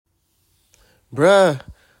Bruh.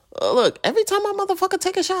 Look, every time I motherfucker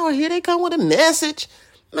take a shower, here they come with a message.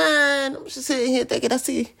 Man, I'm just sitting here thinking, I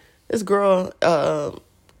see this girl,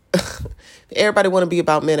 everybody want to be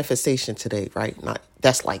about manifestation today, right? Not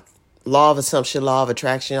that's like law of assumption, law of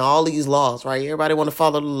attraction, all these laws, right? Everybody want to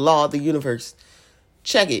follow the law of the universe.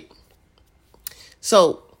 Check it.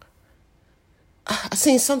 So, I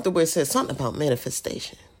seen something where it said something about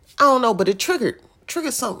manifestation. I don't know, but it triggered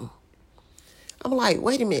something. I'm like,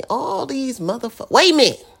 wait a minute, all these motherfuckers, wait a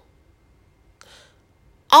minute.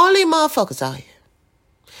 All these motherfuckers out here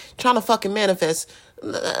trying to fucking manifest.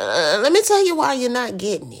 Let me tell you why you're not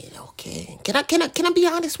getting it, okay? Can I be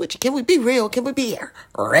honest with you? Can we be real? Can we be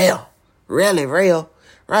real? Really real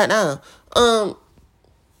right now?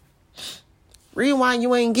 Reason why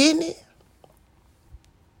you ain't getting it?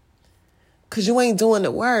 Cause you ain't doing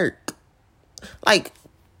the work. Like,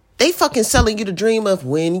 they fucking selling you the dream of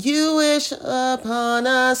when you wish upon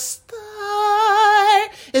a star.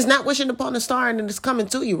 It's not wishing upon a star and it's coming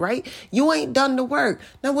to you, right? You ain't done the work.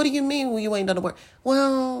 Now, what do you mean when you ain't done the work?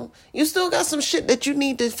 Well, you still got some shit that you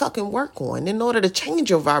need to fucking work on in order to change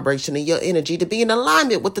your vibration and your energy to be in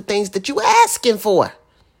alignment with the things that you asking for.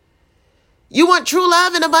 You want true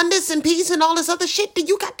love and abundance and peace and all this other shit, then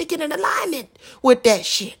you got to get in alignment with that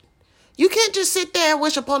shit. You can't just sit there and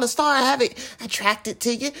wish upon a star and have it attracted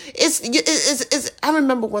to you. I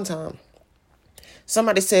remember one time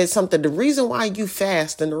somebody said something. The reason why you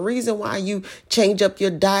fast and the reason why you change up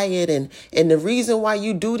your diet and the reason why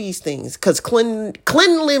you do these things, because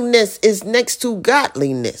cleanliness is next to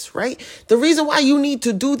godliness, right? The reason why you need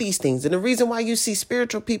to do these things and the reason why you see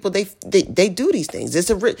spiritual people, they do these things. They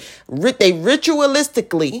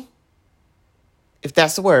ritualistically, if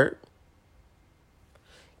that's the word,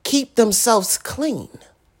 keep themselves clean.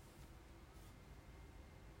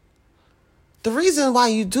 The reason why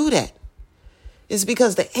you do that is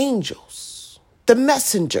because the angels, the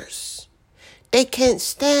messengers, they can't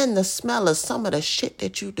stand the smell of some of the shit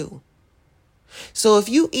that you do. So if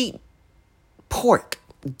you eat pork,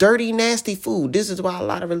 dirty, nasty food, this is why a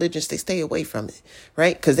lot of religions, they stay away from it,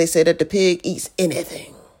 right? Because they say that the pig eats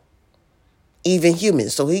anything, even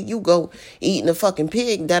humans. So here you go eating a fucking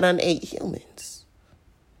pig that done ate humans.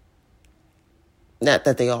 Not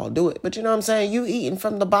that they all do it, but you know what I'm saying? You eating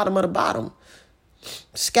from the bottom of the bottom.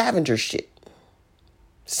 Scavenger shit.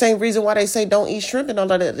 Same reason why they say don't eat shrimp and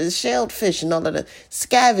all of that. The shelled fish and all of the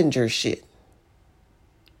scavenger shit.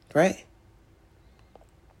 Right?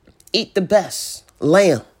 Eat the best.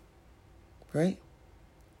 Lamb. Right?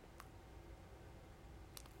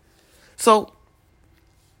 So,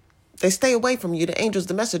 they stay away from you. The angels,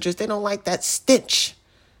 the messengers, they don't like that stench.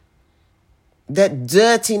 That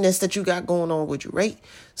dirtiness that you got going on with you, right?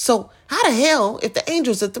 So how the hell, if the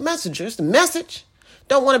angels, if the messengers, the message,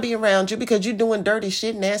 don't want to be around you because you're doing dirty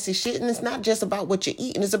shit, nasty shit, and it's not just about what you're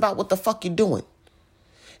eating, it's about what the fuck you're doing.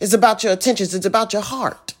 It's about your attentions, it's about your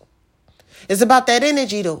heart. It's about that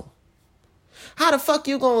energy, though. How the fuck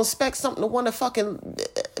you gonna expect something to want to fucking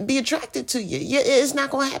be attracted to you? Yeah, it's not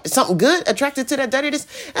gonna happen. Something good attracted to that dirtiness?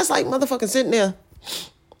 That's like motherfucking sitting there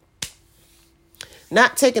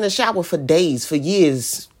not taking a shower for days, for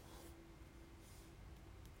years.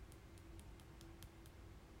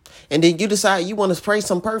 And then you decide you want to spray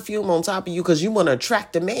some perfume on top of you because you want to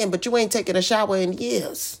attract a man, but you ain't taken a shower in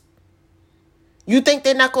years. You think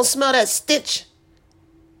they're not going to smell that stench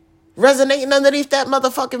resonating underneath that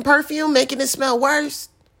motherfucking perfume, making it smell worse?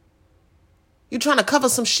 You trying to cover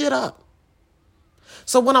some shit up.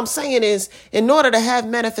 So what I'm saying is, in order to have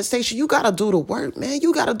manifestation, you got to do the work, man.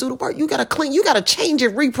 You got to do the work. You got to clean. You got to change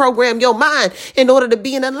and reprogram your mind in order to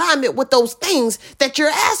be in alignment with those things that you're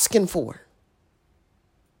asking for.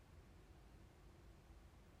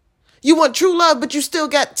 You want true love, but you still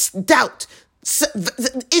got doubt,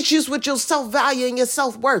 issues with your self-value and your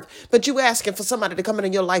self-worth. But you asking for somebody to come into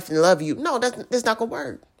your life and love you. No, that's not going to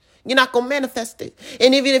work. You're not going to manifest it.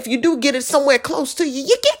 And even if you do get it somewhere close to you,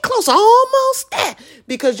 you get close, almost there,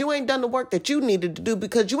 because you ain't done the work that you needed to do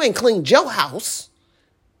because you ain't cleaned your house.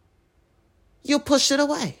 You'll push it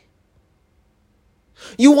away.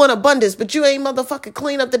 You want abundance, but you ain't motherfucking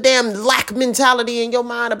clean up the damn lack mentality in your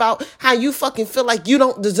mind about how you fucking feel like you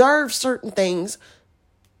don't deserve certain things.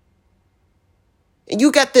 And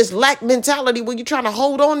you got this lack mentality where you're trying to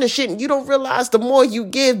hold on to shit and you don't realize the more you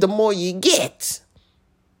give, the more you get.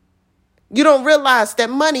 You don't realize that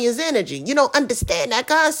money is energy. You don't understand that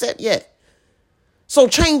concept yet. So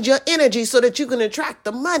change your energy so that you can attract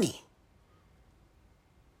the money.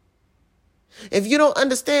 If you don't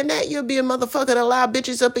understand that, you'll be a motherfucker that allow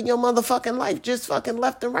bitches up in your motherfucking life, just fucking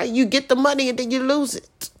left and right. You get the money and then you lose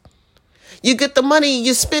it. You get the money,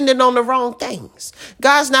 you spend it on the wrong things.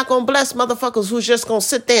 God's not going to bless motherfuckers who's just going to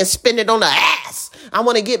sit there and spend it on the ass. I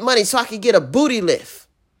want to get money so I can get a booty lift.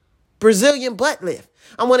 Brazilian butt lift.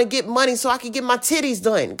 I want to get money so I can get my titties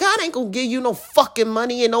done. God ain't going to give you no fucking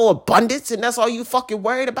money and no abundance, and that's all you fucking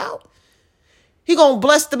worried about. He going to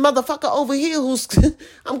bless the motherfucker over here who's,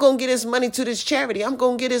 I'm going to get his money to this charity. I'm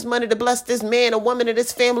going to get his money to bless this man or woman or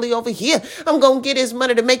this family over here. I'm going to get his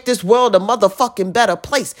money to make this world a motherfucking better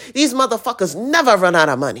place. These motherfuckers never run out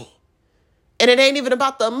of money. And it ain't even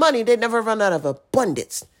about the money. They never run out of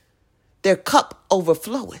abundance. Their cup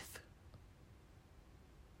overfloweth.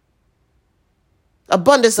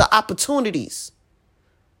 Abundance of opportunities.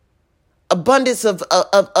 Abundance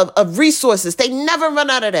of resources. They never run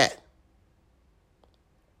out of that.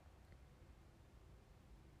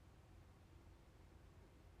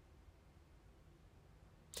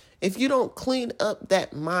 If you don't clean up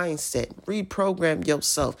that mindset, reprogram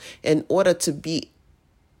yourself in order to be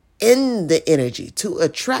in the energy, to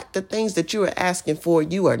attract the things that you are asking for,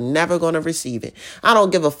 you are never going to receive it. I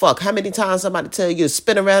don't give a fuck how many times somebody tell you to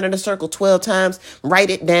spin around in a circle 12 times,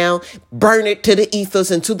 write it down, burn it to the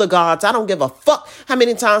ethers and to the gods. I don't give a fuck how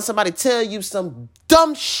many times somebody tell you some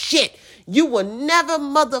dumb shit. You will never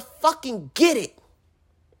motherfucking get it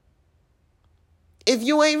if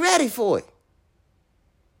you ain't ready for it.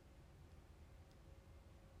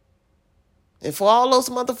 And for all those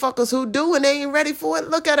motherfuckers who do and they ain't ready for it,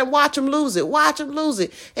 look at it, watch them lose it. Watch them lose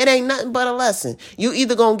it. It ain't nothing but a lesson. You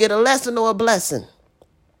either gonna get a lesson or a blessing.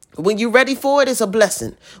 When you ready for it, it's a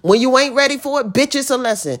blessing. When you ain't ready for it, bitch, it's a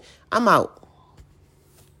lesson. I'm out.